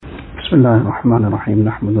بسم الله الرحمن الرحيم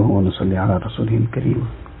نحمده ونصلي على رسوله الكريم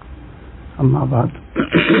أما بعد.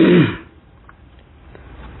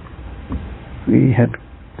 We had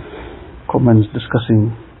commenced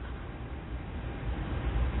discussing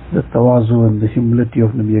the tawazu and the humility of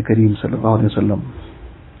Nabi Kareem sallallahu alaihi wasallam,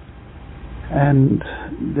 and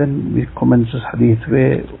then we commenced this hadith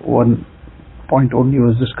where one point only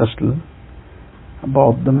was discussed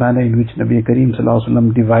about the manner in which Nabi Kareem sallallahu alaihi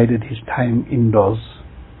wasallam divided his time indoors,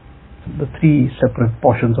 the three separate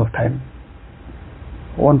portions of time.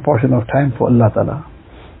 One portion of time for Allah Ta'ala,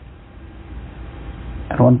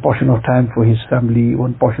 and one portion of time for his family,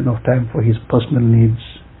 one portion of time for his personal needs,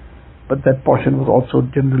 but that portion was also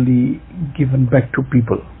generally given back to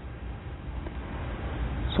people.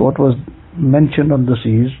 So what was mentioned on this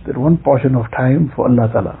is that one portion of time for Allah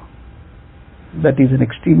Ta'ala, that is an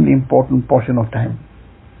extremely important portion of time.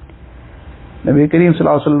 Nabi Kareem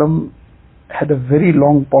Sallallahu Alaihi Wasallam had a very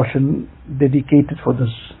long portion dedicated for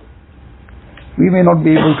this. We may not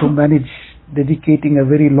be able to manage dedicating a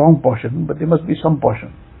very long portion, but there must be some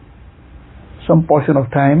portion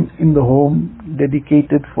of time in the home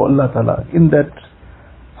dedicated for Allah Ta'ala. In that,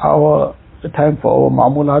 the time for our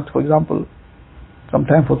ma'mulat, for example, some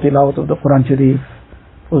time for tilawat of the Quran Sharif,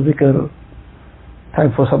 for zikr,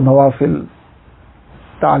 time for some nawafil,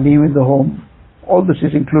 ta'aleem in the home, all this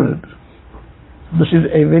is included. This is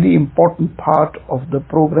a very important part of the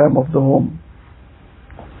program of the home.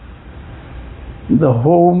 The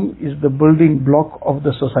home is the building block of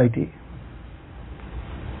the society.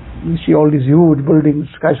 You see all these huge buildings,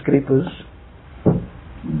 skyscrapers,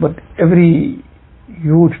 but every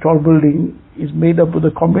huge tall building is made up with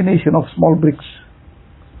a combination of small bricks.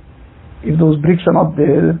 If those bricks are not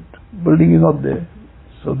there, the building is not there.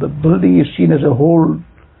 So the building is seen as a whole,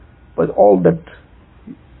 but all that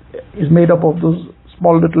is made up of those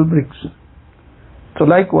small little bricks. So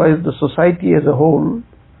likewise, the society as a whole,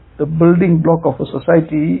 the building block of a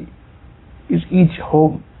society is each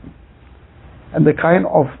home. And the kind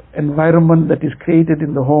of environment that is created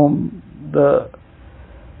in the home, the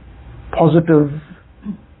positive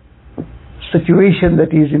situation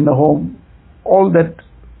that is in the home, all that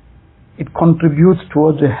it contributes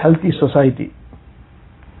towards a healthy society.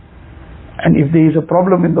 And if there is a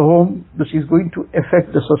problem in the home, this is going to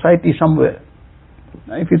affect the society somewhere.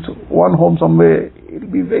 Now, if it's one home somewhere, it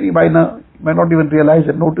will be very minor. You might not even realize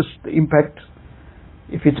and notice the impact.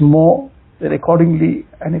 If it's more, then accordingly,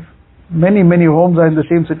 and if many, many homes are in the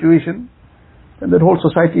same situation, then the whole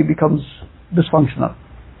society becomes dysfunctional.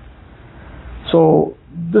 So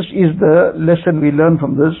this is the lesson we learn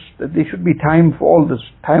from this, that there should be time for all this.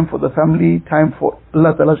 Time for the family, time for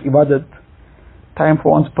Allah Ta'ala's ibadat, time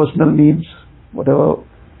for one's personal needs, whatever,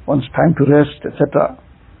 one's time to rest, etc.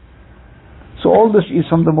 So all this is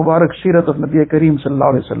from the Mubarak Sirat of Nabi Kareem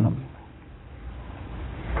Sallallahu Alaihi Wasallam.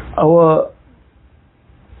 Our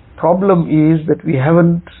problem is that we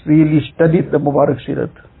haven't really studied the Mubarak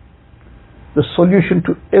Sirat. The solution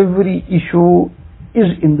to every issue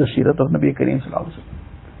is in the Sirat of Nabi Kareem Sallallahu Alaihi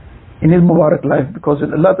Wasallam, in his Mubarak life, because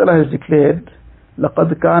Allah Ta'ala has declared,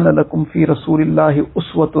 لَقَدْ كَانَ لَكُمْ فِي رَسُولِ اللَّهِ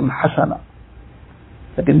أُسْوَةٌ حَسَنَةٌ,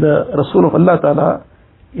 that in the Rasul of Allah Ta'ala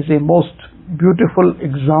is a most beautiful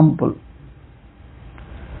example.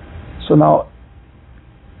 So now,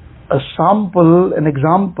 an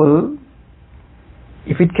example,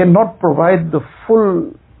 if it cannot provide the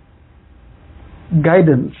full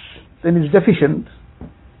guidance, then it's deficient.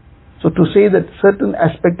 So to say that certain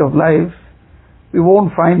aspect of life, we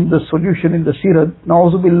won't find the solution in the Sirat,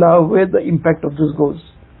 na'uzubillah, where the impact of this goes.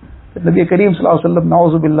 That Nabi Kareem Sallallahu Alaihi Wasallam,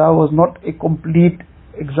 na'uzubillah, was not a complete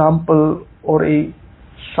example or a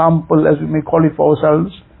sample, as we may call it for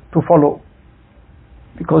ourselves, to follow.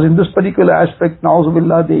 Because in this particular aspect,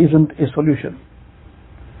 na'uzubillah, there isn't a solution.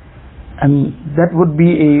 And that would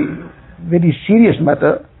be a very serious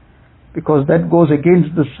matter, because that goes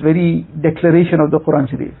against this very declaration of the Quran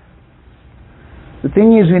Sharif. The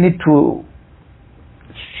thing is, we need to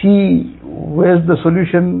see where's the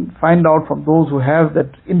solution, find out from those who have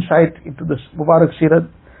that insight into this Mubarak Sirat.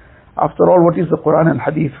 After all, what is the Quran and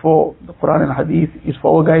Hadith for? The Quran and Hadith is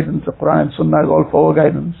for our guidance. The Quran and Sunnah is all for our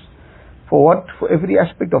guidance. For what? For every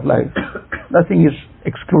aspect of life. Nothing is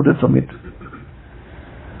excluded from it.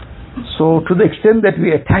 So to the extent that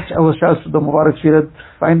we attach ourselves to the Mubarak Sirat,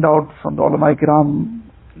 find out from the ulama kiram,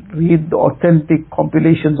 read the authentic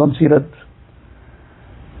compilations on Sirat.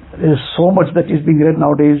 There is so much that is being read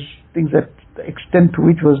nowadays, things that the extent to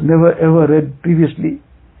which was never ever read previously.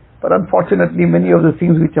 But unfortunately, many of the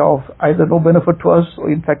things which are of either no benefit to us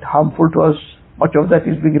or in fact harmful to us, much of that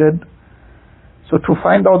is being read. So to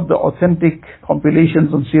find out the authentic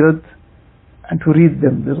compilations on Sirat and to read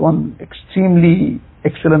them. There's one extremely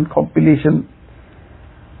excellent compilation,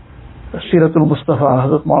 Siratul Mustafa,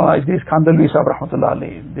 Hazrat Maulana Idris Kandalwi Sahib Rahmatullah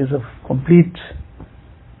Alayhi. There's a complete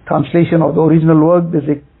translation of the original work. There's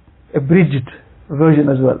a abridged version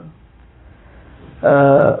as well.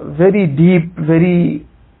 Very deep, very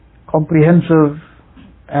comprehensive,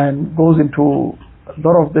 and goes into a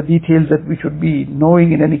lot of the details that we should be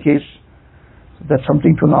knowing in any case. So that's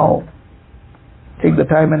something to now take the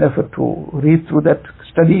time and effort to read through that,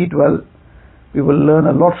 study it well. We will learn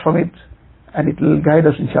a lot from it, and it will guide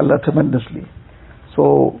us inshallah tremendously.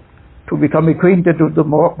 So to become acquainted with the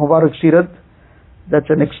Mubarak Sirat, that's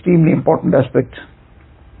an extremely important aspect.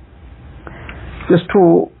 This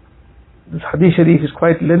hadith sharif is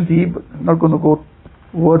quite lengthy, but I'm not going to go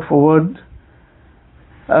word for word.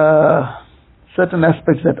 Certain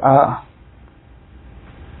aspects that are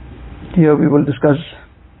here we will discuss.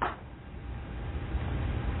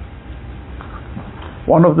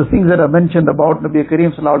 One of the things that I mentioned about Nabi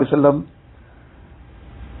Kareem Sallallahu Alaihi Wasallam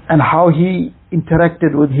and how he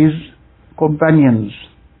interacted with his companions.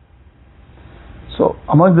 So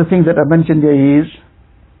among the things that I mentioned here is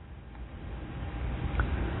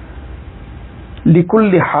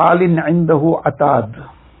لِكُلِّ حَالٍ عِنْدَهُ عَتَادٍ,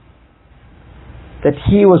 that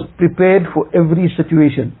he was prepared for every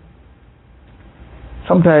situation.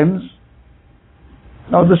 Sometimes,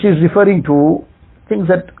 now this is referring to things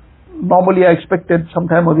that normally are expected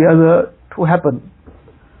sometime or the other to happen.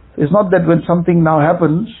 It's not that when something now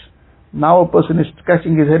happens, now a person is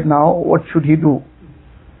scratching his head now, what should he do?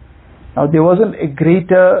 Now there wasn't a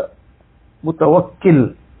greater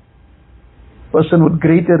mutawakkil, person with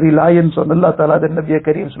greater reliance on Allah Ta'ala than Nabi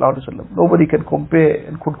Kareem Sallallahu Alaihi Wasallam. Nobody can compare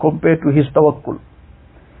and could compare to his tawakkul.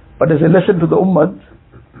 But as a lesson to the ummah,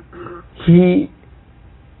 he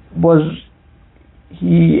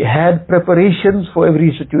had preparations for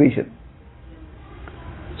every situation.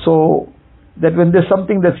 So that when there's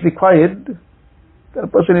something that's required, the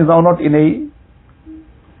person is now not in a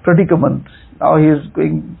predicament. Now he is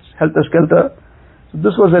going helter-skelter. So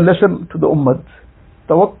this was a lesson to the ummah.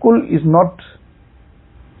 Tawakkul is not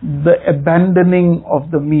the abandoning of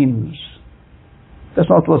the means. That's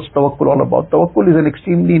not what tawakkul all about. Tawakkul is an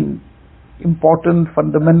extremely important,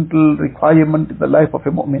 fundamental requirement in the life of a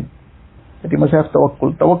mu'min, that he must have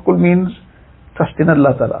tawakkul. Tawakkul means trust in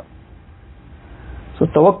Allah Ta'ala. So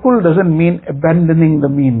tawakkul doesn't mean abandoning the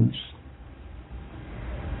means.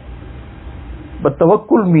 But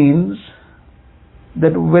tawakkul means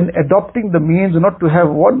that when adopting the means, not to have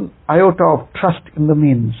one iota of trust in the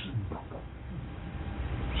means.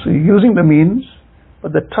 So you're using the means,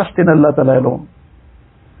 but the trust in Allah Ta'ala alone.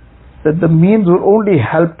 That the means will only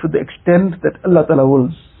help to the extent that Allah Ta'ala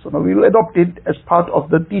wills. So now we will adopt it as part of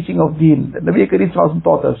the teaching of Deen. The Nabi Kareem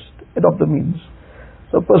taught us, adopt the means.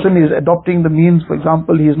 So a person is adopting the means, for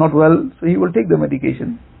example, he is not well, so he will take the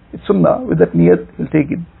medication. It's sunnah, with that niyat, he'll take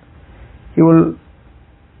it. He will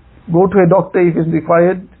go to a doctor if it's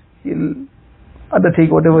required, he'll undertake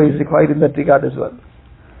whatever is required in that regard as well.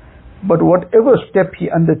 But whatever step he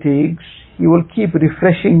undertakes, he will keep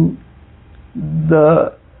refreshing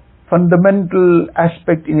the fundamental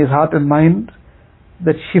aspect in his heart and mind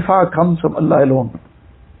that shifa comes from Allah alone.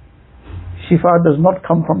 Shifa does not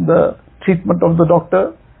come from the treatment of the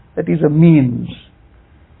doctor, that is a means.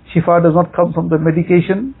 Shifa does not come from the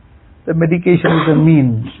medication is a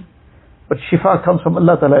means. But shifa comes from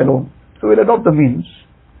Allah Ta'ala alone. So we'll adopt the means,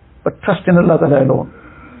 but trust in Allah Ta'ala alone.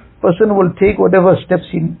 Person will take whatever steps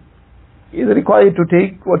he is required to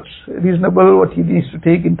take, what's reasonable, what he needs to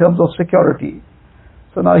take in terms of security.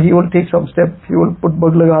 So now he will take some step, he will put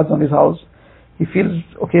burglar guards on his house. He feels,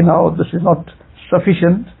 okay, now this is not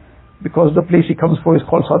sufficient because the place he comes for is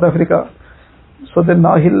called South Africa. So then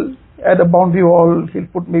now he'll add a boundary wall, he'll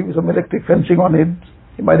put maybe some electric fencing on it.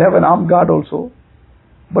 He might have an armed guard also.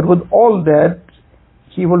 But with all that,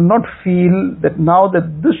 he will not feel that now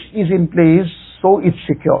that this is in place, so it's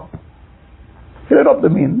secure. He'll adopt the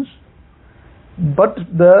means, but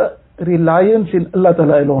the reliance in Allah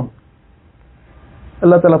Ta'ala alone.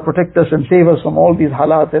 Allah Ta'ala protect us and save us from all these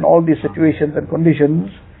halat and all these situations and conditions.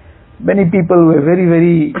 Many people were very,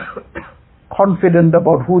 very confident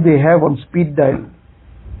about who they have on speed dial.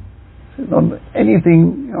 On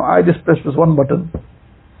anything, I just press this one button.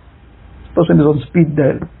 This person is on speed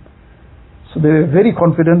dial. So they were very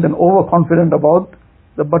confident and overconfident about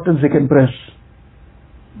the buttons they can press.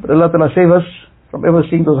 But Allah Ta'ala save us from ever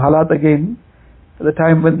seeing those halat again. At the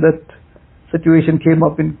time when that situation came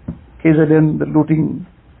up in KZN, the looting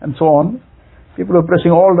and so on, people were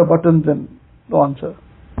pressing all the buttons and no answer.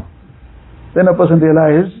 Then a person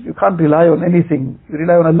realized, you can't rely on anything, you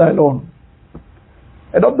rely on Allah alone.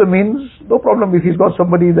 Adopt the means, no problem if he's got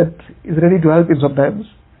somebody that is ready to help him sometimes,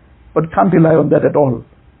 but can't rely on that at all.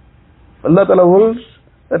 Allah Ta'ala wills,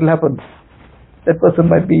 that will happen. That person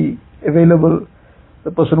might be available,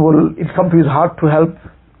 the person will, it come to his heart to help.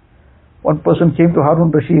 One person came to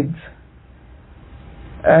Harun Rashid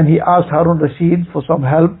and he asked Harun Rashid for some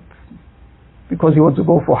help because he wants to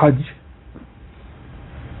go for Hajj.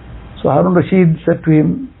 So Harun Rashid said to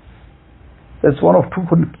him, that's one of two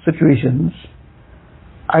situations.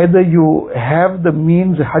 Either you have the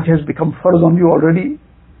means, Hajj has become farz on you already,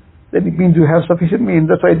 then it means you have sufficient means,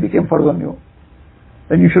 that's why it became farz on you.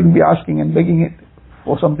 Then you shouldn't be asking and begging it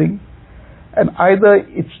for something. And either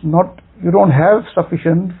it's not, you don't have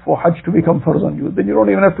sufficient for Hajj to become farz on you, then you don't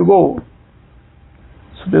even have to go.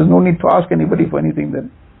 So there's no need to ask anybody for anything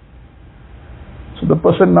then. So the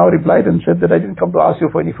person now replied and said that I didn't come to ask you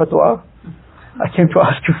for any fatwa, I came to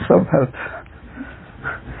ask you for some help.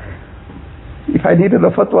 If I needed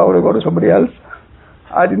a fatwa, I would have gone to somebody else.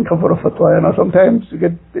 I didn't come for a fatwa. You know, sometimes you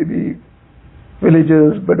get maybe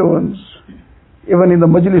villagers, Bedouins. Even in the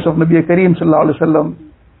majlis of Nabi Kareem sallallahu alaihi wasallam,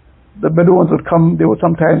 the Bedouins would come, they would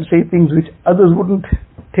sometimes say things which others wouldn't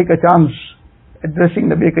take a chance addressing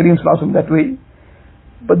Nabi Kareem sallallahu alaihi wasallam that way.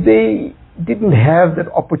 But they didn't have that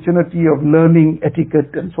opportunity of learning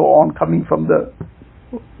etiquette and so on coming from the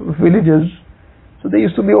villages. So they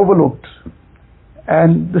used to be overlooked.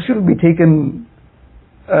 And this shouldn't be taken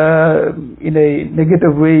in a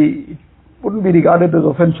negative way. It wouldn't be regarded as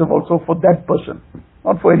offensive also for that person,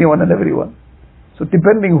 not for anyone and everyone. So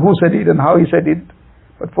depending who said it and how he said it,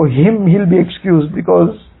 but for him he'll be excused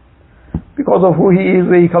because of who he is,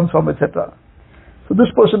 where he comes from, etc. So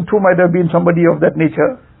this person too might have been somebody of that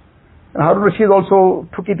nature. And Harun Rashid also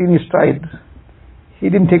took it in his stride. He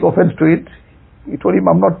didn't take offense to it. He told him,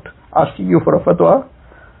 I'm not asking you for a fatwa,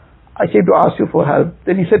 I came to ask you for help.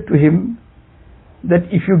 Then he said to him that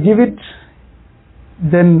if you give it,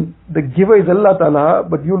 then the giver is Allah Ta'ala,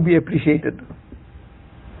 but you'll be appreciated.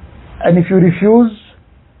 And if you refuse,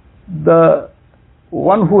 the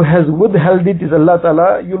one who has withheld it is Allah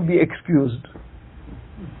Ta'ala, you'll be excused.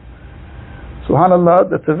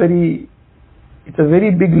 Subhanallah, it's a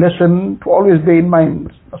very big lesson to always bear in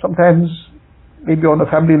mind. Sometimes maybe on a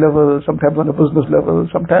family level, sometimes on a business level,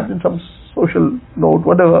 sometimes in some social note,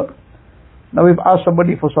 whatever. Now we've asked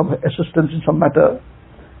somebody for some assistance in some matter,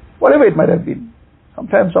 whatever it might have been.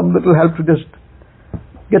 Sometimes some little help to just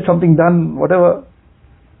get something done, whatever.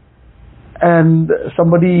 And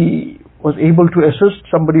somebody was able to assist,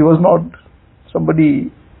 somebody was not.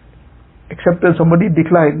 Somebody accepted, somebody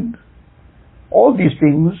declined. All these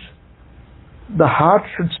things, the heart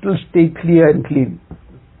should still stay clear and clean.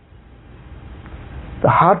 The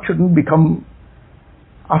heart shouldn't become,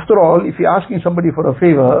 after all, if you're asking somebody for a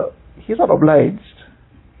favor, he's not obliged.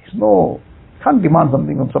 Can't demand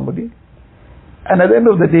something from somebody. And at the end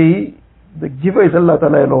of the day, the giver is Allah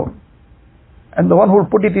Ta'ala alone. And the one who will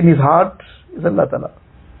put it in his heart is Allah Ta'ala.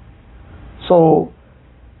 So,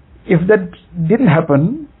 if that didn't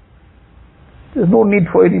happen, there's no need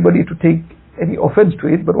for anybody to take any offense to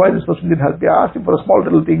it. But why this person didn't help me? I asked him for a small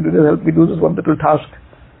little thing to just help me do this one little task.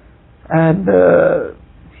 And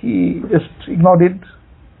he just ignored it.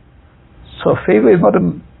 So favor is not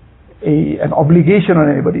an obligation on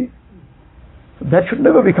anybody. So that should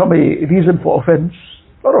never become a reason for offense.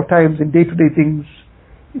 A lot of times in day-to-day things,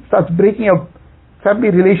 it starts breaking up family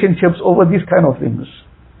relationships over these kind of things.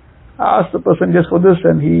 I asked the person just for this,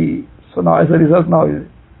 and so now as a result now he's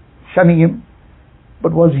shunning him.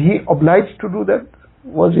 But was he obliged to do that?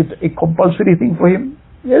 Was it a compulsory thing for him?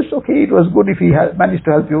 Yes, okay, it was good if he managed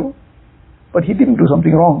to help you. But he didn't do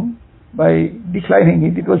something wrong by declining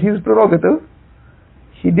it. It was his prerogative.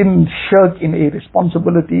 He didn't shirk in a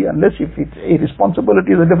responsibility, unless if it's a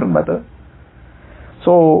responsibility is a different matter.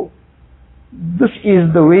 So, this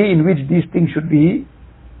is the way in which these things should be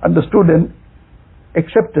understood and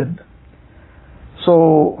accepted.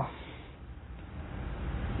 So,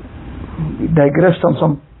 we digressed on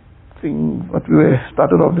something. What we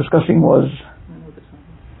started off discussing was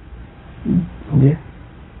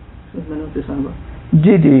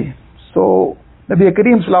Ji. So Nabi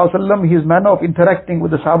Kareem sallallahu alaihi wasallam, his manner of interacting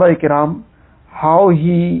with the Sahaba Kiram, how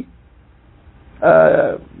he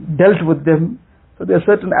dealt with them. So there are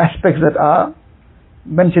certain aspects that are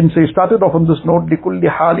mentioned. So he started off on this note, لِكُلِّ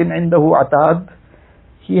حَالٍ عِنْدَهُ عَتَادٍ.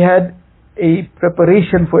 He had a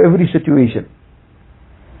preparation for every situation.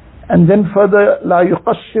 And then further, لَا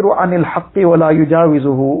يُقَصِّرُ عَنِ الْحَقِّ وَلَا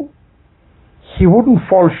يُجَاوِزُهُ. He wouldn't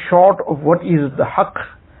fall short of what is the haqq,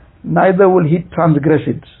 neither will he transgress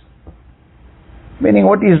it. Meaning,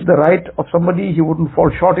 what is the right of somebody, he wouldn't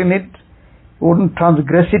fall short in it, he wouldn't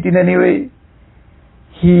transgress it in any way.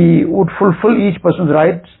 he would fulfill each person's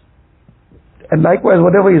rights, and likewise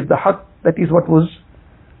whatever is the haqq, that is what was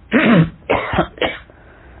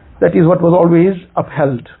that is what was always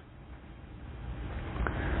upheld.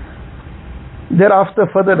 Thereafter,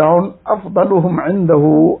 further down, أفضلهم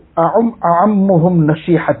عنده أعمهم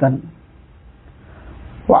نصيحة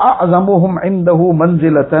وأعظمهم عنده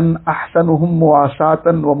منزلة أحسنهم مواساة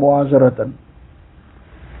وموازرة.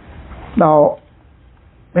 Now,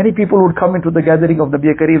 many people would come into the gathering of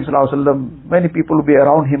Nabi Kareem Sallallahu Alaihi Wasallam. Many people would be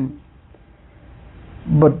around him.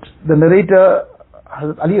 But the narrator,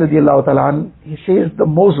 Hazrat Ali radiallahu ta'ala, he says the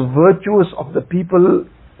most virtuous of the people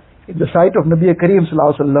in the sight of Nabi Kareem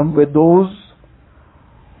Sallallahu Alaihi Wasallam were those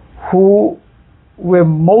who were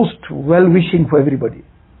most well-wishing for everybody.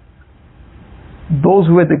 Those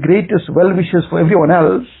who were the greatest well-wishers for everyone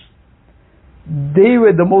else, they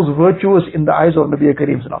were the most virtuous in the eyes of Nabi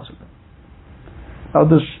Kareem Sallallahu Alaihi Wasallam. Now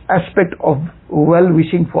this aspect of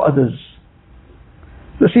well-wishing for others,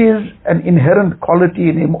 this is an inherent quality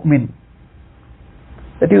in a mu'min.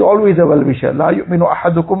 That is always a well-wisher. لا يؤمن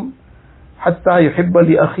أحدكم حتى يحب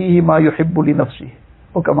لأخيه ما يحب لنفسه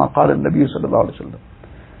وكما قال النبي صلى الله عليه وسلم.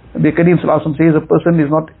 Nabi Kareem Sallallahu Alaihi Wasallam says a person is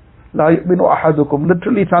not لا يؤمن أحدكم,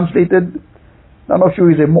 literally translated, none of you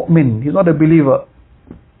is a mu'min, he's not a believer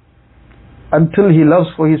until he loves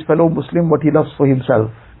for his fellow Muslim what he loves for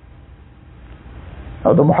himself.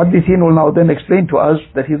 Now the muhaddithin will now then explain to us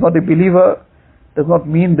that he's not a believer does not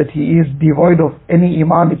mean that he is devoid of any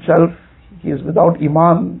iman itself. He is without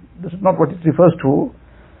iman. This is not what it refers to,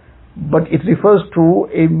 but it refers to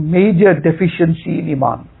a major deficiency in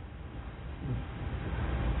iman.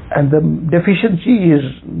 And the deficiency is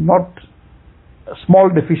not a small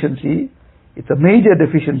deficiency, it's a major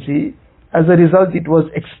deficiency. As a result, it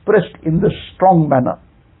was expressed in the strong manner.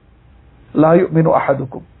 لا يؤمن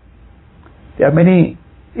أحدكم. There are many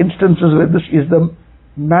instances where this is the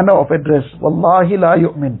manner of address. Wallahi la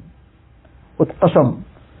yu'min. With qasam.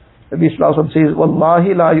 Nabi Sallallahu Alaihi Wasallam says,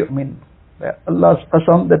 Wallahi la yu'min. Allah's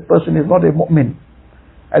qasam, that person is not a mu'min.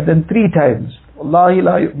 And then 3 times, Wallahi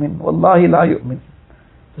la yu'min, Wallahi la yu'min.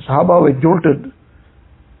 The Sahaba were jolted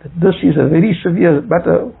that this is a very severe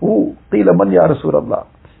matter. Who? Qila man ya Rasulullah.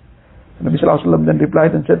 Nabi Sallallahu Alaihi Wasallam then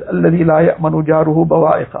replied and said, Alladhi la ya'manu jaruhu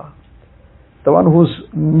bawa'iqa. The one whose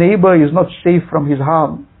neighbor is not safe from his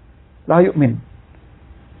harm. La yu'min.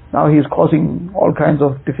 Now he is causing all kinds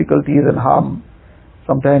of difficulties and harm.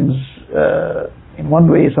 Sometimes in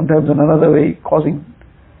one way, sometimes in another way, causing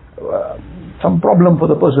some problem for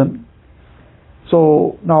the person.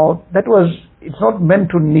 So now that was, it's not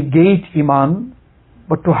meant to negate iman,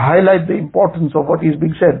 but to highlight the importance of what is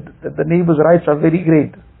being said, that the neighbor's rights are very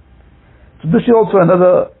great. So this is also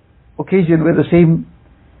another occasion where the same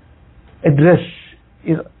address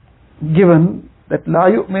is given, that la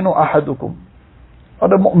yu'minu ahadukum, or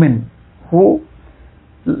the mu'min, who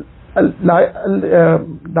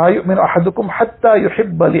la yu'minu ahadukum hatta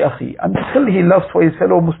yuhibba li akhi, until he loves for his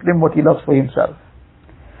fellow Muslim what he loves for himself.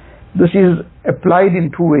 This is applied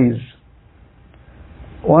in 2 ways.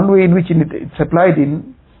 One way in which it's applied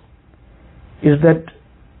in is that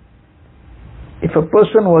if a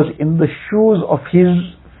person was in the shoes of his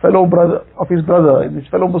fellow brother, in his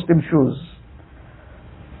fellow Muslim shoes,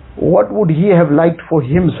 what would he have liked for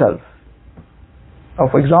himself? Now,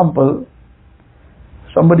 for example,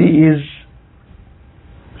 somebody is,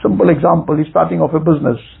 simple example, he's starting off a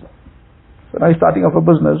business. So now he's starting off a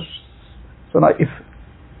business. So now if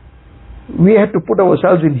we had to put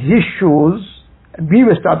ourselves in his shoes and we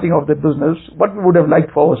were starting off that business, what we would have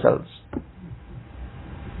liked for ourselves?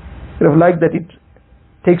 We would have liked that it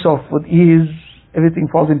takes off with ease, everything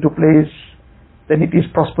falls into place, then it is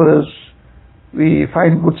prosperous, we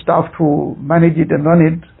find good staff to manage it and run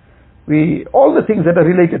it, all the things that are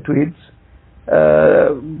related to it.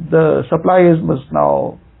 The suppliers must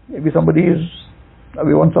now, maybe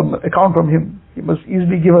we want some account from him, he must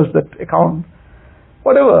easily give us that account.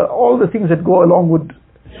 Whatever, all the things that go along with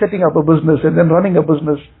setting up a business and then running a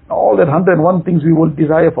business, all that 101 things we will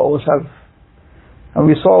desire for ourselves. And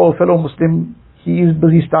we saw our fellow Muslim, he is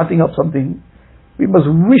busy starting up something, we must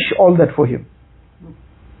wish all that for him.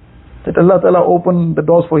 That Allah Ta'ala open the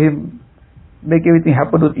doors for him, make everything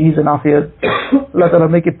happen with ease and afiyat. Allah Ta'ala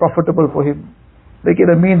make it profitable for him, make it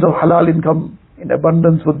a means of halal income in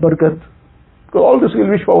abundance with barakat. Because all this we'll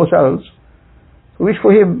wish for ourselves. So wish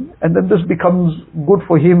for him, and then this becomes good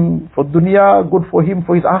for him, for dunya, good for him,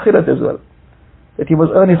 for his akhirat as well. That he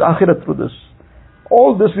must earn his akhirat through this.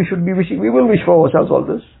 All this we should be wishing, we will wish for ourselves all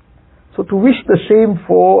this. So to wish the same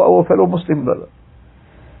for our fellow Muslim brother.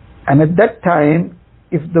 And at that time,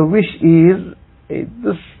 if the wish is, hey,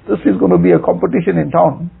 this is going to be a competition in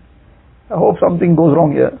town, I hope something goes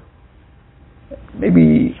wrong here.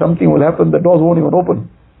 Maybe something will happen, the doors won't even open.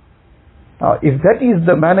 Now, if that is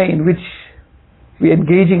the manner in which we're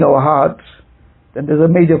engaging our hearts, then there's a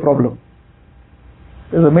major problem.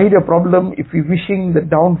 There's a major problem if we're wishing the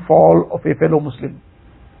downfall of a fellow Muslim.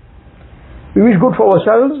 We wish good for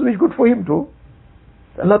ourselves, we wish good for him too.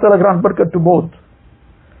 Allah Ta'ala grant barakat to both.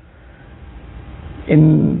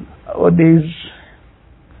 In our days,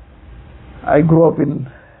 I grew up in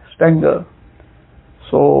Stanger,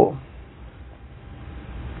 so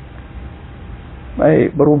my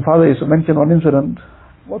Baroon father used to mention one incident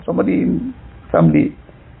about somebody in family.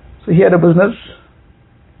 So he had a business,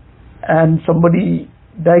 and somebody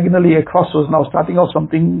diagonally across was now starting off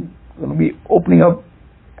something, going to be opening up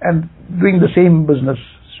and doing the same business,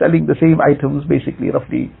 selling the same items basically,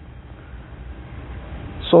 roughly.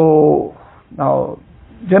 So now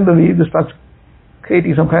generally this starts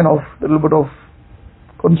creating some kind of little bit of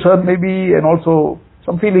concern maybe, and also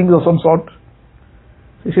some feelings of some sort.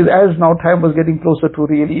 He says, as now time was getting closer to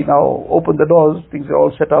really now open the doors, things are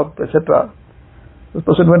all set up, etc. This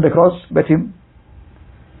person went across, met him,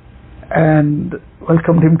 and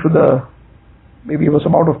welcomed him to the, maybe he was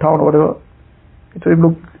from out of town or whatever. He told him,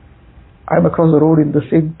 look, I'm across the road in the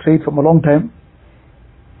same trade from a long time.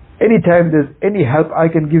 Anytime there's any help I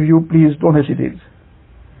can give you, please don't hesitate.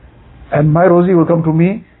 And my Rozi will come to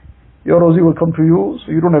me, your Rozi will come to you,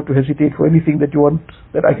 so you don't have to hesitate for anything that you want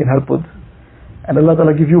that I can help with. And Allah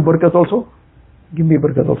Ta'ala give you barakat also, give me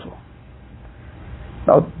barakat also.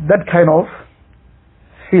 Now that kind of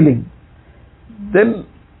feeling, then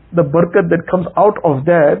the barakat that comes out of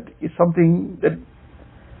that is something that,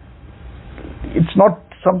 it's not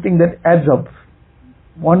something that adds up.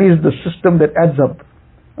 One is the system that adds up.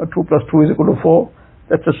 2 plus 2 is equal to 4.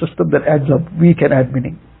 That's a system that adds up. We can add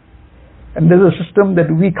meaning. And there's a system that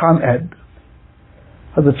we can't add.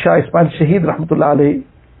 Hazrat Shah Ismail Shaheed Rahmatullah alayhi,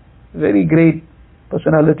 very great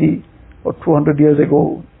personality, about 200 years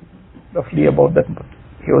ago, roughly about that.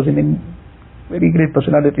 He was in very great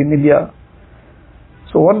personality in India.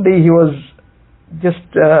 So one day he was just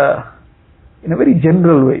in a very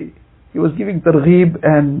general way, he was giving targheeb,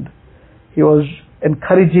 and he was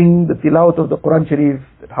encouraging the tilawat of the Quran Sharif,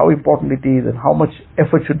 that how important it is and how much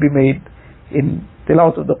effort should be made in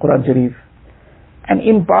tilawat of the Quran Sharif. And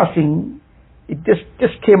in passing, it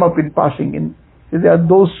just came up in passing, there are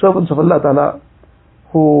those servants of Allah Ta'ala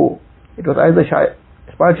who, it was either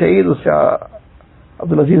Ismail Shaheed or Shah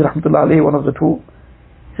Abdul Aziz Rahmatullah alayhi, one of the two,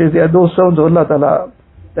 says there are those servants of Allah Ta'ala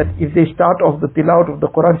that if they start off the tilawat of the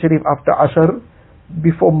Quran Sharif after Asr,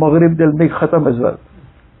 before Maghrib they'll make khatam as well.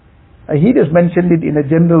 He just mentioned it in a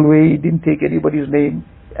general way, he didn't take anybody's name,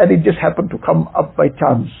 and it just happened to come up by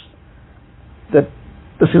chance that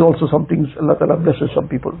this is also something Allah Ta'ala blesses some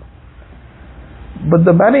people. But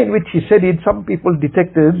the manner in which he said it, some people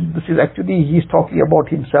detected this is actually, he's talking about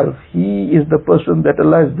himself. He is the person that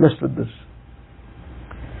Allah is blessed with this.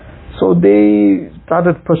 So they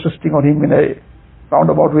started persisting on him in a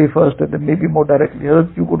roundabout way first, and then maybe more directly. You're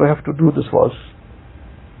going to have to do this for us.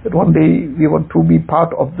 That one day we want to be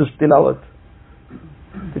part of this tilawat.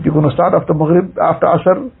 That you're going to start after Maghrib, after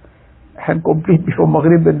Asr, and complete before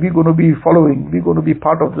Maghrib, and we're going to be following. We're going to be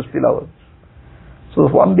part of this tilawat. So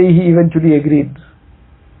one day he eventually agreed.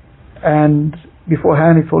 And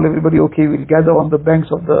beforehand he told everybody, okay, we'll gather on the banks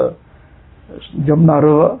of the Jamna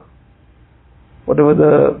river, whatever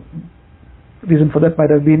the reason for that might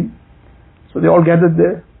have been. So they all gathered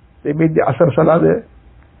there. They made the Asr Salah there.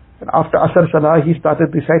 And after Asr Salah, he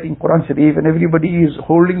started reciting Quran Sharif, and everybody is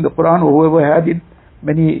holding the Quran, or whoever had it,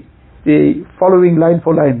 they following line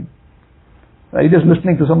for line. You're just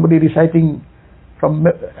listening to somebody reciting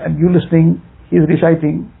and you listening, he's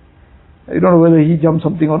reciting. You don't know whether he jumped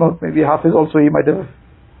something or not. Maybe Hafiz also, he might have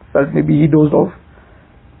felt maybe he dozed off.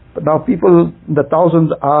 But now people, the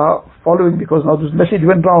thousands are following, because now this message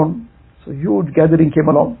went round. So huge gathering came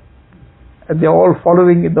along, and they're all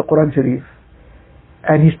following in the Quran Sharif.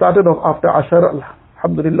 And he started off after Asr,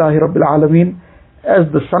 Alhamdulillahi Rabbil Alameen, as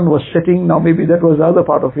the sun was setting. Now maybe that was the other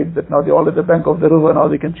part of it, that now they're all at the bank of the river, now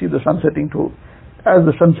they can see the sun setting too. As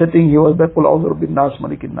the sun setting, he was back, Qul A'udhu Rabbin Nas,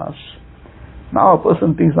 Malikin Nas. Now a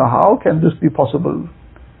person thinks, now how can this be possible?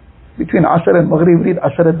 Between Asr and Maghrib, read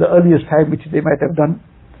Asr at the earliest time, which they might have done.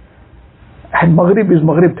 And Maghrib is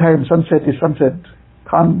Maghrib time, sunset is sunset.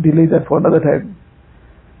 Can't delay that for another time.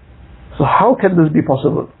 So how can this be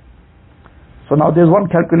possible? So now there's one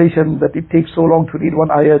calculation that it takes so long to read one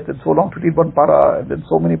ayat, and so long to read one para, and then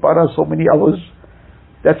so many paras, so many hours.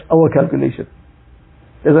 That's our calculation.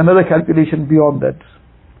 There's another calculation beyond that.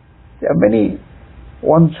 There are many.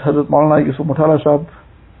 Once Hazrat Maulana Yusuf Mutala Sahib,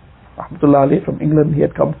 Rahmatullah alayhi, from England, he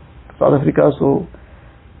had come to South Africa. So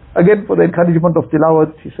again, for the encouragement of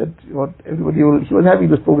tilawat, he said, he was having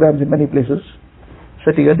these programs in many places,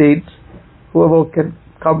 setting a date. Whoever can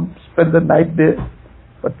come, spend the night there,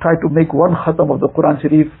 but try to make one khatam of the Quran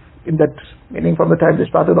Sharif in that, meaning from the time they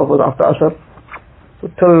started off was after Asr. So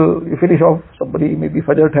till you finish off, somebody maybe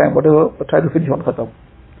Fajr time, whatever, but try to finish one khatam.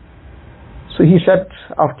 So he sat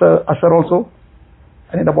after Asr also,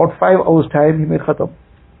 and in about 5 hours time he made khatam.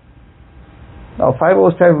 Now 5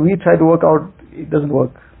 hours time we try to work out, it doesn't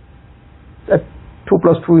work. That 2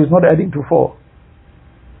 plus 2 is not adding to 4.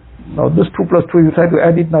 Now this 2 plus 2, you try to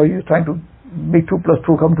add it, now you're trying to make 2 plus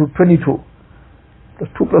 2 come to 22. Plus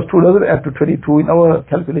 2 plus 2 doesn't add to 22 in our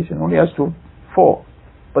calculation, only adds to 4.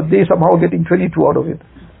 But they somehow getting 22 out of it.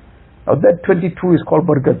 Now that 22 is called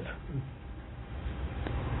barakat.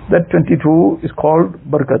 That 22 is called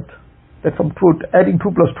barakat. That from adding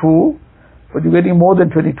 2 plus 2, but you're getting more than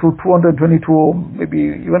 22, 222, or maybe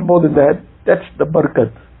even more than that, that's the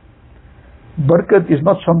barakat. Barakat is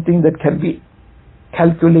not something that can be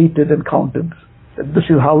calculated and counted. That this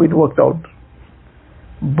is how it worked out.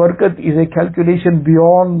 Barakat is a calculation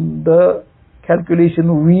beyond the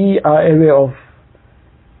calculation we are aware of.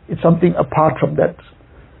 It's something apart from that.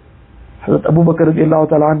 Hazrat Abu Bakr radiallahu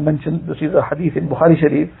ta'ala mentioned, this is a hadith in Bukhari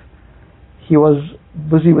Sharif. He was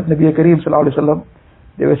busy with Nabi Kareem sallallahu alaihi wasallam.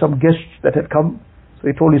 There were some guests that had come, so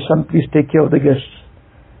he told his son, please take care of the guests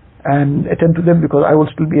and attend to them, because I will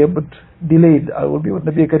still be a bit delayed. I will be with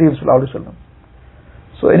Nabi Kareem sallallahu alaihi wasallam.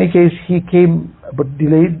 So in any case, he came a bit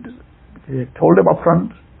delayed. He told them up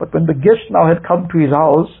front, but when the guests now had come to his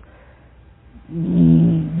house,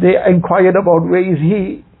 they inquired about where is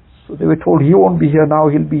he. So they were told he won't be here now,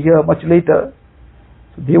 he'll be here much later.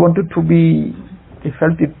 So they wanted to be, they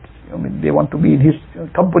felt it, they want to be in his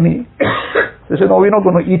company. They said, no, we're not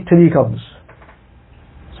going to eat till he comes.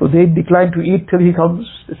 So they declined to eat till he comes.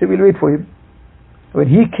 They said, we'll wait for him. When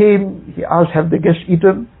he came, he asked, have the guests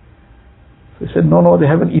eaten? So he said, no, they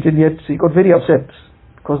haven't eaten yet. So he got very upset,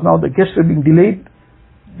 because now the guests were being delayed.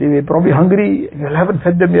 They were probably hungry, and you haven't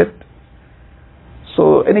fed them yet.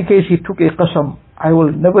 So in any case, he took a qasam, I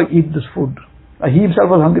will never eat this food. He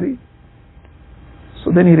himself was hungry.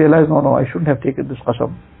 So then he realized, no, I shouldn't have taken this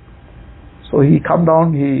qasam. So he calmed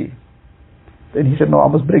down, then he said, no, I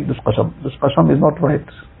must break this qasam. This qasam is not right.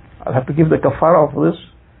 I'll have to give the kafara of this.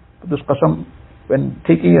 But this qasam, when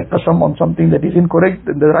taking a qasam on something that is incorrect,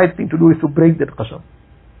 then the right thing to do is to break that qasam.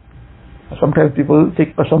 Sometimes people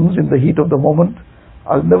take qasams in the heat of the moment.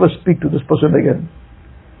 I'll never speak to this person again.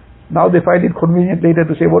 Now they find it convenient later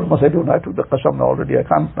to say, what must I do? I took the qasam now already, I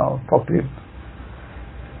can't now talk to him.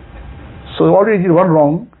 So already did one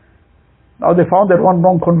wrong. Now they found that one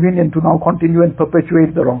wrong convenient to now continue and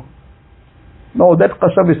perpetuate the wrong. No, that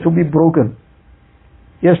qasam is to be broken.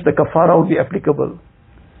 Yes, the kafara will be applicable.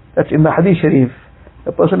 That's in the hadith sharif.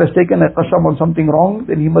 The person has taken a qasam on something wrong,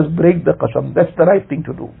 then he must break the qasam. That's the right thing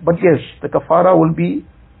to do. But yes, the kafara will be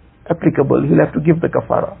applicable. He'll have to give the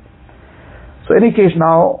kafara. So in any case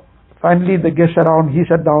now, finally the guests around, he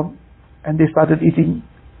sat down and they started eating.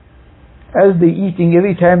 As they eating,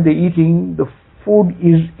 every time they eating, the food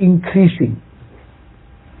is increasing.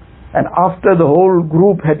 And after the whole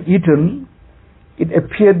group had eaten, it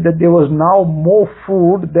appeared that there was now more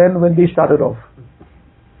food than when they started off.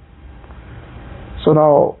 So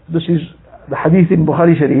now, this is the hadith in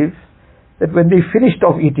Bukhari Sharif, that when they finished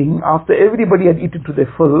off eating, after everybody had eaten to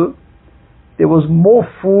their full, there was more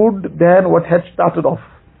food than what had started off.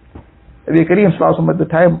 Nabi Kareem Sallallahu Alaihi Wasallam, at the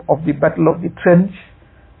time of the battle of the trench,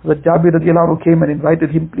 that Jabir radiallahu anhu came and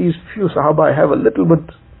invited him, please, few Sahaba, I have a little bit,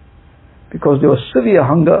 because there was severe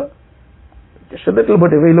hunger, just a little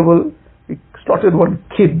bit available. We slaughtered one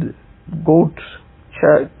kid, goat,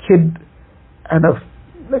 kid, and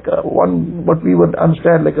what we would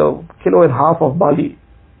understand, like 1.5 kilos of barley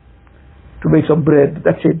to make some bread.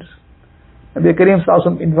 That's it. Nabi Kareem Sallallahu Alaihi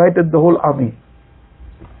Wasallam invited the whole army.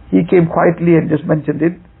 He came quietly and just mentioned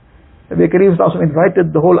it. Nabi Kareem Sallallahu Alaihi Wasallam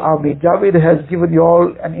invited the whole army. Javed has given you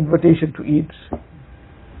all an invitation to eat.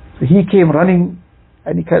 So he came running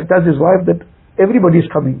and he tells his wife that everybody is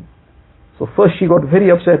coming. So first she got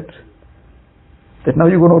very upset that now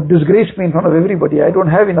you're going to disgrace me in front of everybody. I don't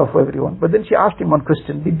have enough for everyone. But then she asked him one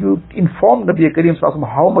question, did you inform Nabi Kareem Sallallahu Alaihi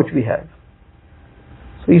Wasallam how much we have?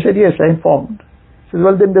 So he said, yes, I informed. He says,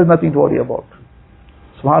 well, then there's nothing to worry about.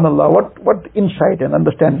 Subhanallah, what insight and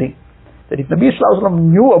understanding. That if Nabi Sallallahu Alaihi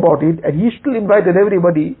Wasallam knew about it and he still invited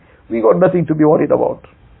everybody, we got nothing to be worried about.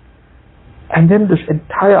 And then this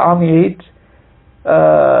entire army ate,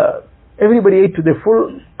 everybody ate to their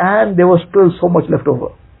full, and there was still so much left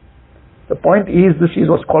over. The point is, this is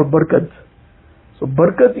what's called barakat. So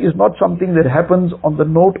barakat is not something that happens on the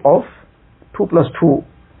note of 2 plus 2.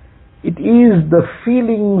 It is the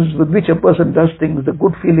feelings with which a person does things, the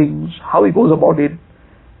good feelings, how he goes about it,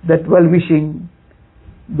 that well-wishing,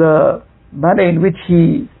 the manner in which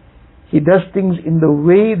he does things in the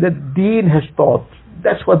way that Deen has taught.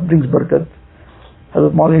 That's what brings barakat.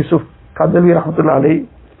 Hazrat Maulana Yusuf Qadhalvi rahmatullah alayhi,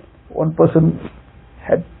 one person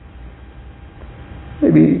had,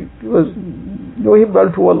 maybe he was, know him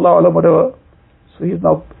well to Allah or whatever, so he's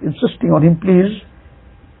now insisting on him, please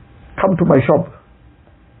come to my shop.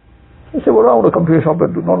 I said, well, I want to come to your shop.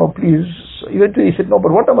 And no, please. Eventually he said, no,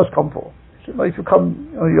 but what I must come for? He said, no, if you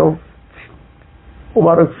come, your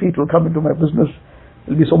Mubarak feet will come into my business.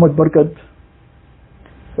 There will be so much barakat.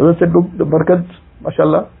 So I said, look, the barakat,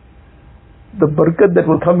 mashallah, the barakat that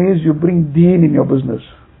will come is you bring Deen in your business.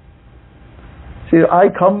 Say,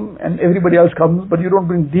 I come and everybody else comes, but you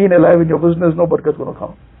don't bring Deen alive in your business, no barakat will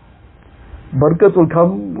come. Barakat will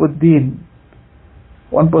come with Deen.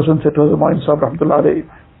 One person said to Shamaail Tirmidhi,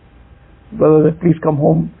 brother, please come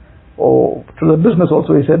home. Or to the business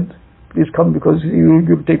also he said, please come because you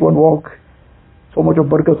take one walk, so much of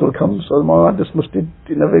barakat will come. So I dismissed it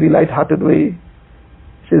in a very light-hearted way.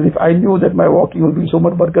 He says, if I knew that my walking will bring so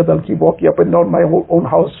much barakat, I'll keep walking up and down my own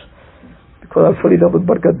house, because I'll fill it up with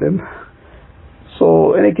barakat then.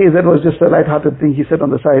 So in any case, that was just a light-hearted thing he said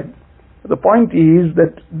on the side. The point is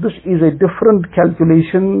that this is a different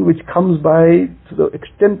calculation which comes by to the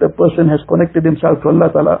extent a person has connected himself to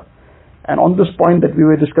Allah Ta'ala. And on this point that we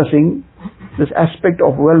were discussing, this aspect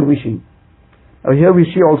of well-wishing. Now here we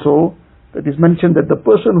see also that is mentioned that the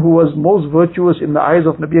person who was most virtuous in the eyes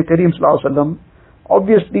of Nabi Kareem Sallallahu Alaihi Wasallam,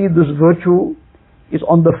 obviously this virtue is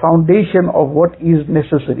on the foundation of what is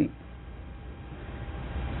necessary.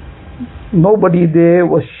 Nobody there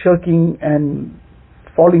was shirking and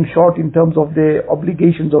falling short in terms of their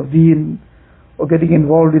obligations of deen or getting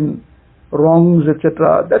involved in wrongs,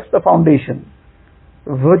 etc. That's the foundation.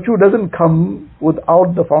 Virtue doesn't come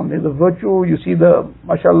without the foundation. The virtue, you see the,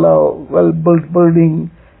 mashallah, well-built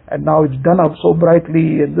building, and now it's done up so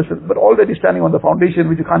brightly, and this is, but all that is standing on the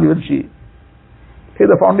foundation which you can't even see.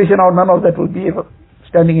 Okay, the foundation out, none of that will be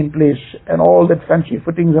standing in place, and all that fancy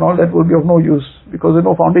fittings and all that will be of no use, because there's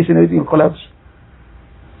no foundation, everything will collapse.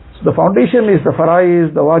 The foundation is the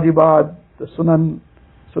faraiz, the wajibat, the sunnat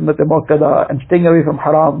muakkada, and staying away from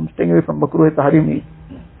haram, staying away from makruh tahrimi.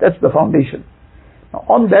 That's the foundation. Now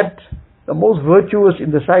on that, the most virtuous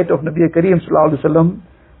in the sight of Nabi Kareem Sallallahu Alaihi Wasallam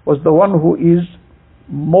was the one who is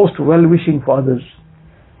most well-wishing for others.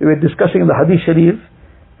 We were discussing in the hadith sharif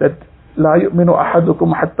that لا يؤمن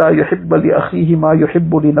أحدكم حتى يحب لأخيه ما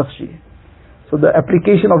يحب لنفسه. So the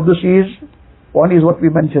application of this is, one is what we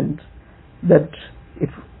mentioned, that if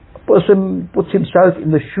person puts himself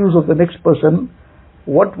in the shoes of the next person,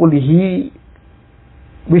 what will he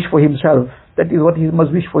wish for himself? That is what he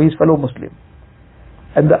must wish for his fellow Muslim.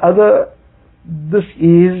 And the other, this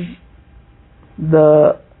is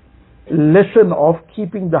the lesson of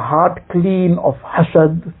keeping the heart clean of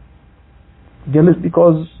hasad, jealous,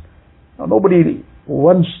 because nobody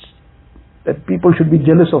wants that people should be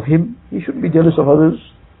jealous of him. He should be jealous of others,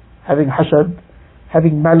 having hasad,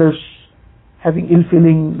 having malice, having ill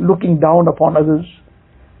feeling, looking down upon others.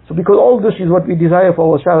 So because all this is what we desire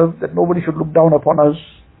for ourselves, that nobody should look down upon us,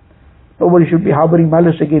 nobody should be harboring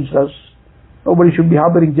malice against us, nobody should be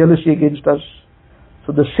harboring jealousy against us.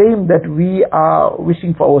 So the same that we are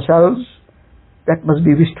wishing for ourselves, that must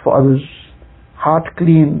be wished for others. Heart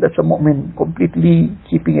clean, that's a mu'min, completely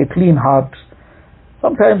keeping a clean heart.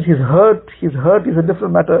 Sometimes his hurt is a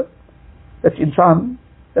different matter. That's insan,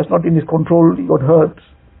 that's not in his control, he got hurt.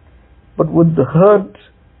 But with the hurt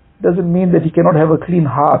doesn't mean that he cannot have a clean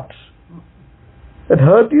heart. That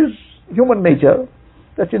hurt is human nature.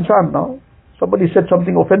 That's insan now. Somebody said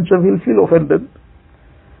something offensive, he'll feel offended.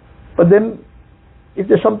 But then, if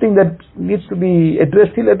there's something that needs to be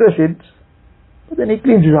addressed, he'll address it. But then he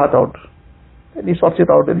cleans his heart out. And he sorts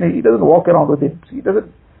it out, and he doesn't walk around with it. He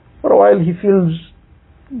doesn't, for a while he feels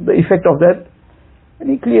the effect of that,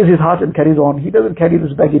 and he clears his heart and carries on. He doesn't carry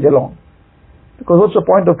this baggage along. Because what's the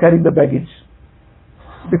point of carrying the baggage?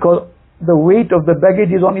 Because the weight of the baggage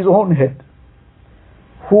is on his own head.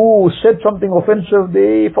 Who said something offensive,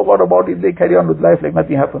 they forgot about it, they carry on with life like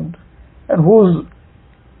nothing happened. And who's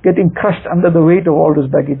getting crushed under the weight of all this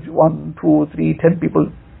baggage? 1, 2, 3, 10 people.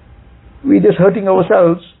 We're just hurting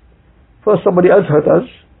ourselves. First somebody else hurt us.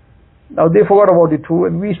 Now they forgot about it too,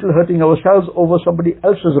 and we're still hurting ourselves over somebody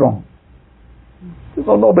else's wrong. There's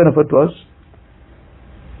no benefit to us.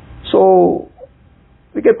 So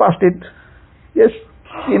we get past it. Yes,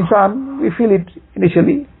 insan, we feel it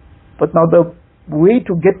initially, but now the way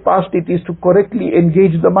to get past it is to correctly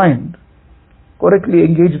engage the mind, correctly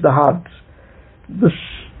engage the heart. This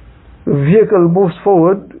vehicle moves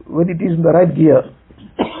forward when it is in the right gear.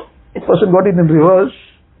 A person got it in reverse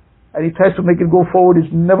and he tries to make it go forward,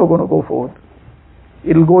 it's never going to go forward.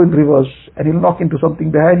 It'll go in reverse and he'll knock into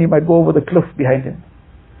something behind him, might go over the cliff behind him.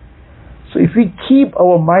 So if we keep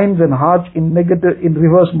our minds and hearts in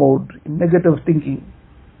reverse mode, in negative thinking,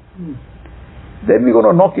 then we're going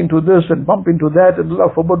to knock into this and bump into that and Allah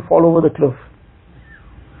forbid fall over the cliff.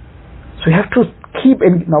 So you have to keep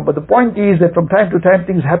now, but the point is that from time to time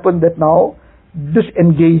things happen that now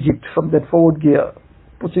disengage it from that forward gear,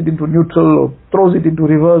 puts it into neutral or throws it into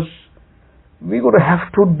reverse. We're going to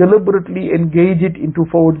have to deliberately engage it into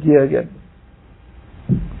forward gear again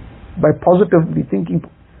by positively thinking.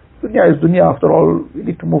 Dunya is dunya after all. We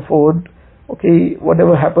need to move forward. Okay,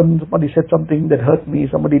 whatever happened, somebody said something that hurt me,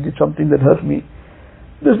 somebody did something that hurt me.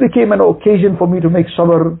 This became an occasion for me to make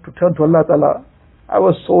sabr, to turn to Allah Ta'ala. I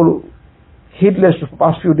was so heedless the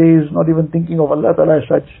past few days, not even thinking of Allah Ta'ala as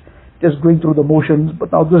such, just going through the motions.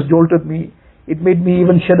 But now this jolted me. It made me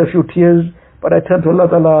even shed a few tears. But I turned to Allah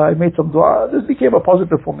Ta'ala, I made some dua. This became a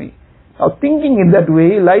positive for me. Now thinking in that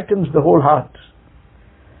way lightens the whole heart.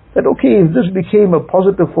 That okay, if this became a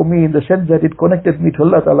positive for me in the sense that it connected me to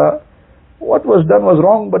Allah Ta'ala, what was done was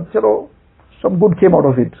wrong, but some good came out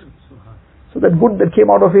of it. So that good that came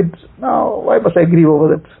out of it, now why must I grieve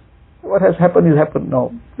over that? What has happened is happened now.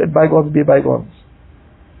 Let bygones be bygones.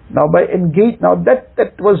 Now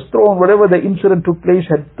that was thrown, whatever the incident took place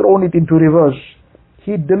had thrown it into reverse.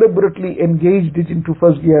 He deliberately engaged it into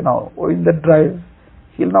first gear now, or in that drive.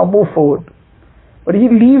 He'll now move forward. But he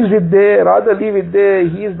leaves it there, rather leave it there.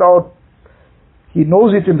 He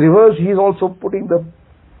knows it in reverse. He is also putting the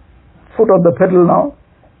foot on the pedal now,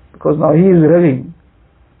 because now he is revving.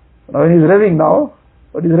 Now when he's revving now,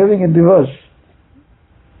 but he's revving in reverse.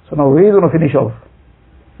 So now where is going to finish off?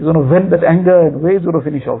 He's going to vent that anger and where is going to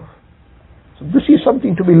finish off? So this is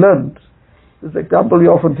something to be learned. This example we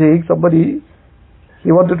often take, somebody,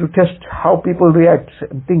 he wanted to test how people react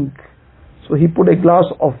and think. So he put a glass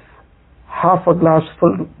of half a glass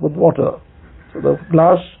filled with water. So the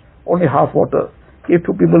glass, only half water. Gave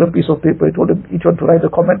two people a piece of paper. He told them each one to write a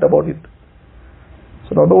comment about it.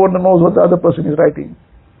 So now no one knows what the other person is writing.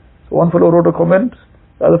 So one fellow wrote a comment,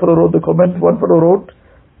 the other fellow wrote the comment, one fellow wrote,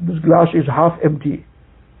 this glass is half empty.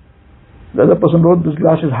 The other person wrote, this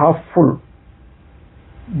glass is half full.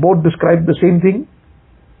 Both described the same thing,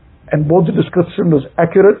 and both the description was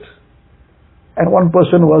accurate, and one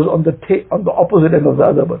person was on the opposite end of the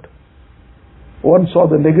other. But one saw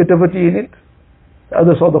the negativity in it, the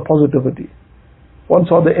other saw the positivity. One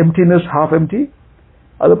saw the emptiness, half empty,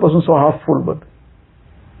 other person saw half full. But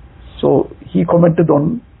so he commented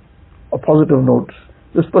on a positive note.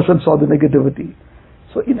 This person saw the negativity.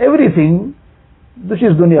 So in everything, this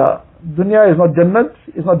is dunya. Dunya is not Jannat,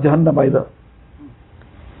 it's not Jahannam either.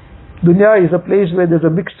 Dunya is a place where there's a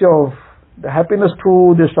mixture of the happiness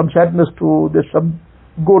too, there's some sadness too, there's some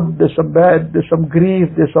good, there's some bad, there's some grief,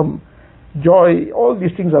 there's some joy. All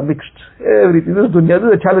these things are mixed. Everything. This is dunya.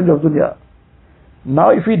 This is a challenge of dunya. Now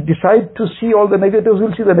if we decide to see all the negatives,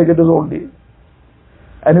 we'll see the negatives only.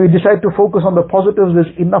 And we decide to focus on the positives,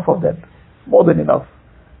 there's enough of that. More than enough.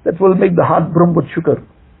 That will make the heart brum with sugar.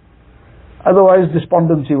 Otherwise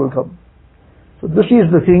despondency will come. So this is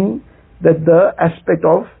the thing, that the aspect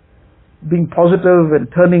of being positive and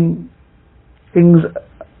turning things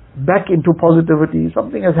back into positivity.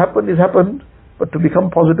 Something has happened, but to become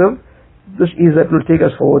positive, this is that will take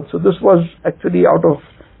us forward. So this was actually out of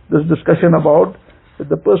this discussion about that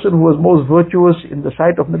the person who was most virtuous in the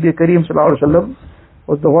sight of Nabi Kareem Sallallahu Alaihi Wasallam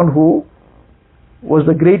was the one who was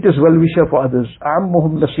the greatest well-wisher for others.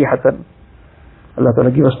 Ammuhum nasihatan. Allah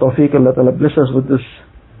Ta'ala give us tawfiq, Allah Ta'ala bless us with this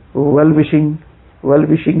well-wishing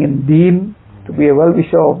in deen, to be a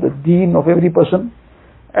well-wisher of the deen of every person,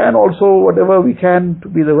 and also whatever we can to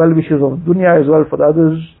be the well-wishers of dunya as well for the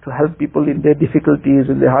others, to help people in their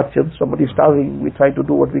difficulties, in their hardships. Somebody is starving, we try to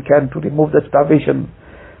do what we can to remove that starvation.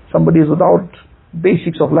 Somebody is without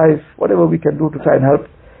basics of life, whatever we can do to try and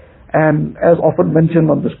help. And as often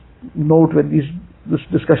mentioned on this note when this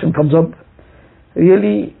discussion comes up,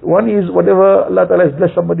 really, one is whatever Allah Ta'ala has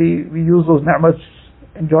blessed somebody, we use those ni'mats,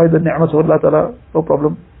 enjoy the ni'mats of Allah Ta'ala, no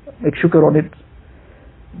problem, make shukr on it.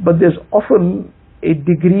 But there's often a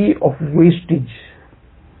degree of wastage,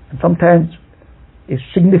 and sometimes a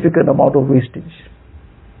significant amount of wastage.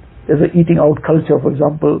 There's an eating out culture, for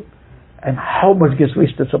example, and how much gets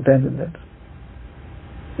wasted sometimes in that.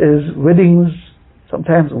 There's weddings,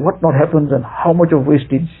 sometimes what not happens and how much of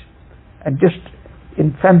wastage, and just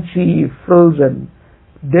in fancy frills and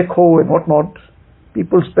deco and whatnot,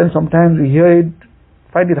 People spend sometimes, we hear it,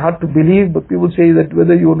 find it hard to believe, but people say that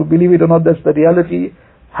whether you want to believe it or not, that's the reality.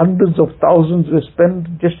 Hundreds of thousands were spent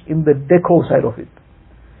just in the decor side of it,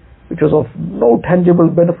 which was of no tangible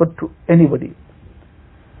benefit to anybody.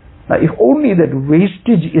 Now, if only that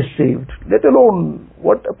wastage is saved, let alone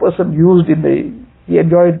what a person used he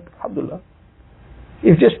enjoyed, alhamdulillah.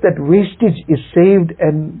 If just that wastage is saved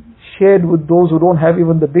and shared with those who don't have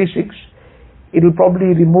even the basics, it will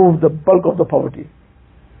probably remove the bulk of the poverty.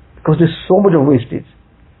 Because there's so much of wastage.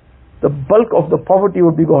 The bulk of the poverty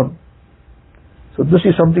would be gone. So this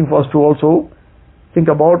is something for us to also think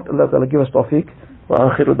about. Allah Ta'ala give us tawfiq. Wa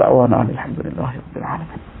akhiru da'wana alhamdulillahi rabbil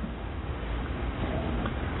alamin.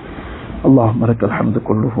 اللهم لك الحمد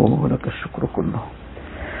كله ولك الشكر كله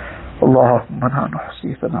اللهم لا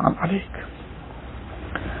نحصي ثناء عليك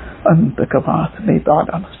أنت كما أثنيت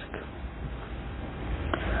على نفسك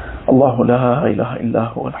الله لا إله إلا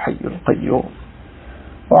هو الحي القيوم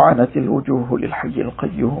وعنت الوجوه للحي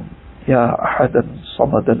القيوم يا أحدا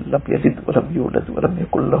صمدا لم يلد ولم يولد ولم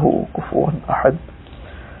يكن له كفوا أحد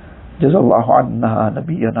جزا الله عنا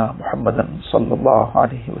نبينا محمدا صلى الله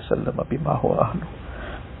عليه وسلم بما هو أهله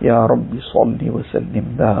يا رب صل وسلم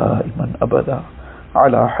دائما أبدا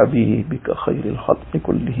على حبيبك خير الخلق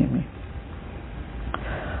كلهم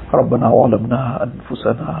ربنا ظلمنا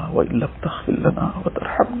أنفسنا وإن لم تغفر لنا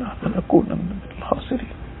وترحمنا لنكونن من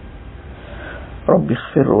الخاسرين رب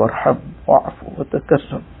اغفر وارحم واعف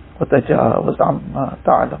وتكرم وتجاوز عما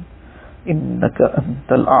تعلم إنك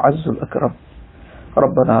أنت الأعز الأكرم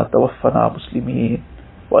ربنا توفنا مسلمين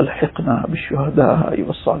وألحقنا بالشهداء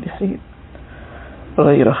والصالحين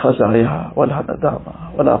غير خزايا ولا ندامة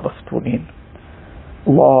ولا مفتونين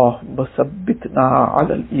اللهم ثبتنا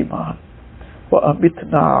على الإيمان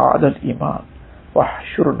وأمتنا على الإيمان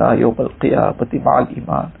واحشرنا يوم القيامة مع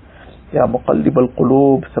الإيمان يا مقلب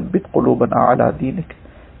القلوب ثبت قلوبنا على دينك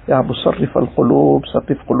يا مصرف القلوب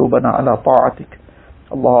صرف قلوبنا على طاعتك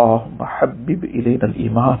اللهم حبب إلينا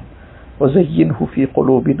الإيمان وزينه في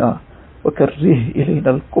قلوبنا وكره إلينا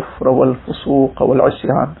الكفر والفسوق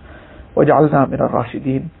والعصيان واجعلنا من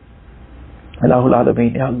الراشدين إله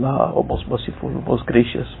العالمين يا Allah, O most merciful, most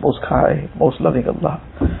gracious, most kind, most loving Allah.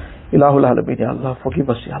 إله العالمين يا Allah, forgive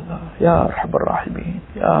us يا Allah. يا أرحم الراحمين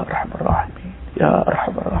يا أرحم الراحمين يا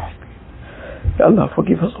أرحم الراحمين. Ya Allah,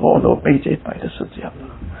 forgive us all our major and minor sins, Ya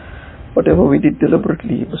Allah. Whatever we did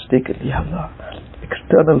deliberately, mistakenly, Ya Allah.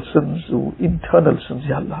 External sins, internal sins,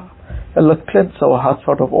 Ya Allah. Ya Allah, cleanse our hearts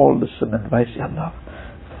out of all the sin and vice, Ya Allah.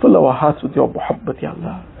 Fill our hearts with your muhabbat, Ya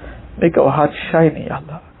Allah. Make our hearts shiny, Ya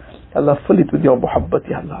Allah. Ya Allah, fill it with your muhabbat,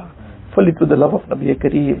 Ya Allah. Fill it with the love of Nabi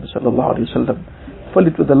Kareem, sallallahu alayhi wa sallam. Fill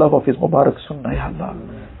it with the love of his Mubarak Sunnah, Ya Allah.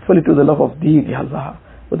 Fill it with the love of Deen, Ya Allah.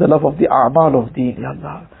 With the love of the A'mal of Deen, Ya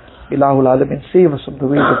Allah. Ilahul Alamin, save us from the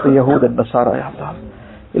ways of the Yahud and Nasara, Ya Allah.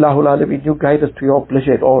 Ilahul Alamin, you guide us to your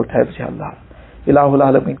pleasure at all times, Ya Allah. Ilahul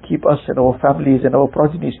Alamin, keep us and our families and our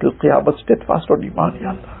progenies till Qiyamah steadfast on Iman,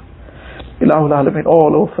 Ya Allah. Ilahul Alamin,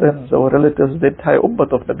 all our friends, our relatives, the entire ummah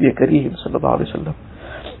of Nabi Kareem, sallallahu alayhi wa sallam.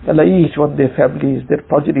 Allah, each one, their families, their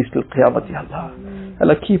progenies till Qiyamah, Ya Allah.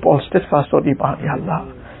 Allah, keep all steadfast on Iman, Ya Allah.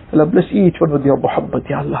 Allah, bless each one with your muhabbat,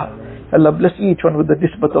 Ya Allah. Allah, bless each one with the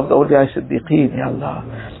nisbat of the awliya siddiqeen, Ya Allah.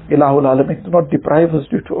 Ilahul Alamin, do not deprive us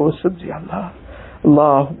due to our sins, Ya Allah.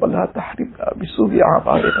 Allahumma la tahrimna bisu'i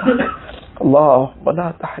a'malina. Allahumma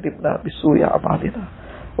la tahrimna bisu'i a'malina.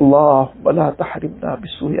 Allahumma la tahrimna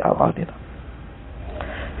bisu'i a'malina.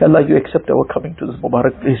 Ya Allah, you accept our coming to this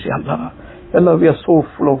Mubarak place, Ya Allah. Ya Allah, we are so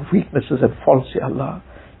full of weaknesses and faults, Ya Allah.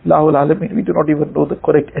 Ilahul Alamin, we do not even know the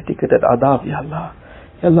correct etiquette and adab, Ya Allah.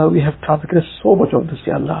 Ya Allah, we have transgressed so much of this,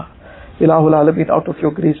 Ya Allah. Ilahul Alamin, out of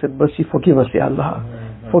your grace and mercy, forgive us, Ya Allah.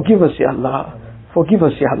 Forgive us, Ya Allah. Forgive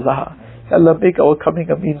us, Ya Allah. Ya Allah, make our coming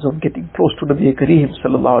a means of getting close to Nabi Kareem,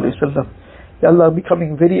 sallallahu alayhi wa sallam. Ya Allah,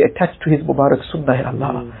 becoming very attached to his Mubarak Sunnah, Ya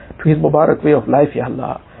Allah. To his Mubarak way of life, Ya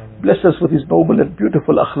Allah. Bless us with his noble and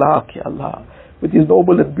beautiful akhlaq, Ya Allah. With his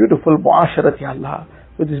noble and beautiful muasharat, Ya Allah.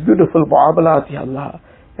 With his beautiful muamalat, Ya Allah.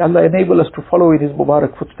 Ya Allah, enable us to follow in his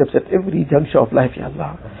Mubarak footsteps at every juncture of life, Ya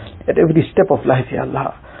Allah. At every step of life, Ya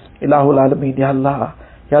Allah. Ilahul Alameen, Ya Allah.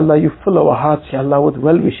 Ya Allah, you fill our hearts, Ya Allah, with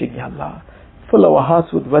well-wishing, Ya Allah. Fill our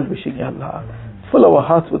hearts with well-wishing, Ya Allah. Fill our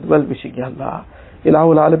hearts with well-wishing, Ya Allah.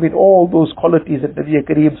 Ilahul Alameen, all those qualities that Nabi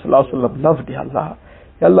Kareem sallallahu alayhi wa sallam loved, Ya Allah.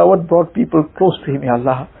 Ya Allah, what brought people close to him, Ya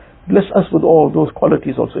Allah. Bless us with all those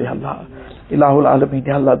qualities also, Ya Allah. Ilahul Alameen,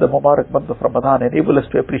 Ya Allah, the Mubarak month of Ramadan, enable us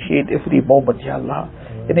to appreciate every moment, Ya Allah.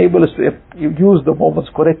 Enable us to use the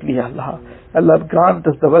moments correctly, Ya Allah. Allah, grant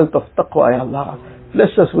us the wealth of taqwa, Ya Allah.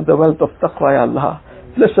 Bless us with the wealth of taqwa, Ya Allah.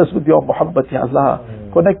 Bless us with your muhabbat, Ya Allah.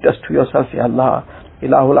 Connect us to yourself, Ya Allah.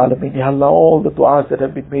 Ilahul Alameen, Ya Allah, all the du'as that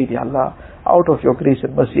have been made, Ya Allah, out of your grace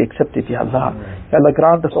and mercy, accept it, Ya Allah. Ya Allah,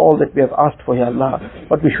 grant us all that we have asked for, Ya Allah.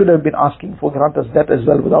 What we should have been asking for, grant us that as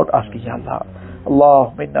well without asking, Ya Allah.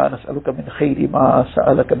 اللهم إنا نسألك من خير ما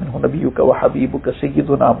سألك منه نبيك وحبيبك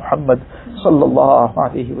سيدنا محمد صلى الله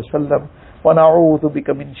عليه وسلم ونعوذ بك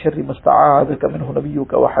من شر ما استعاذك منه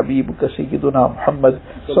نبيك وحبيبك سيدنا محمد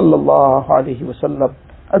صلى الله عليه وسلم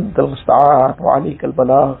أنت المستعان وعليك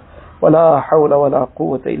البلاغ ولا حول ولا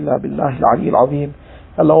قوة إلا بالله العلي العظيم.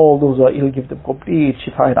 Allah, all those who are ill, give them complete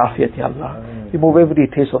shifa and afiyat, Ya Allah. Remove every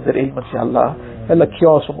trace of their ailments, Ya Allah. Allah,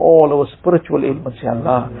 cure us from all our spiritual ailments, Ya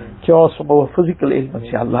Allah. Cure us from our physical ailments,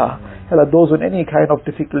 Ya Allah. Allah, those in any kind of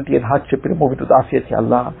difficulty and hardship, remove it with afiyat, Ya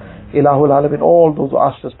Allah. Ilahul Alamin, all those who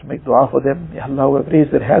asked us to make dua for them, Ya Allah, who have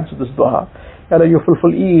raised their hands to this dua, Ya Allah, you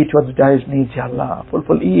fulfill each one's dire needs, Ya Allah.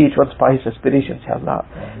 Fulfill each one's pious aspirations, Ya Allah.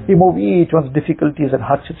 Remove each one's difficulties and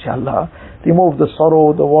hardships, Ya Allah. Remove the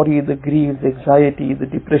sorrow, the worry, the grief, the anxiety, the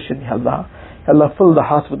depression, Ya Allah. Ya Allah, fill the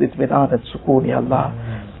hearts with itminan and sukoon, Ya Allah.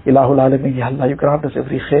 Ilahul Alameen, Ya Allah, you grant us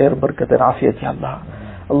every khair, barakat and afiyat, Ya Allah.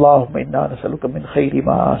 اللهم إنا نسألك من خير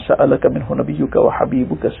ما سألك منه نبيك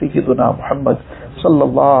وحبيبك سيدنا محمد صلى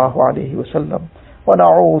الله عليه وسلم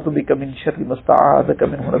ونعوذ بك من شر ما استعاذك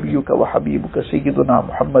منه نبيك وحبيبك سيدنا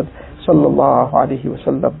محمد صلى الله عليه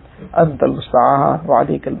وسلم أنت المستعان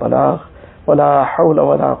وعليك البلاغ ولا حول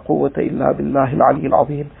ولا قوة إلا بالله العلي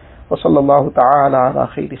العظيم. وصلى الله تعالى على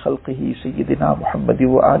خير خلقه سيدنا محمد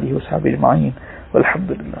وآله وصحبه أجمعين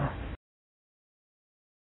والحمد لله.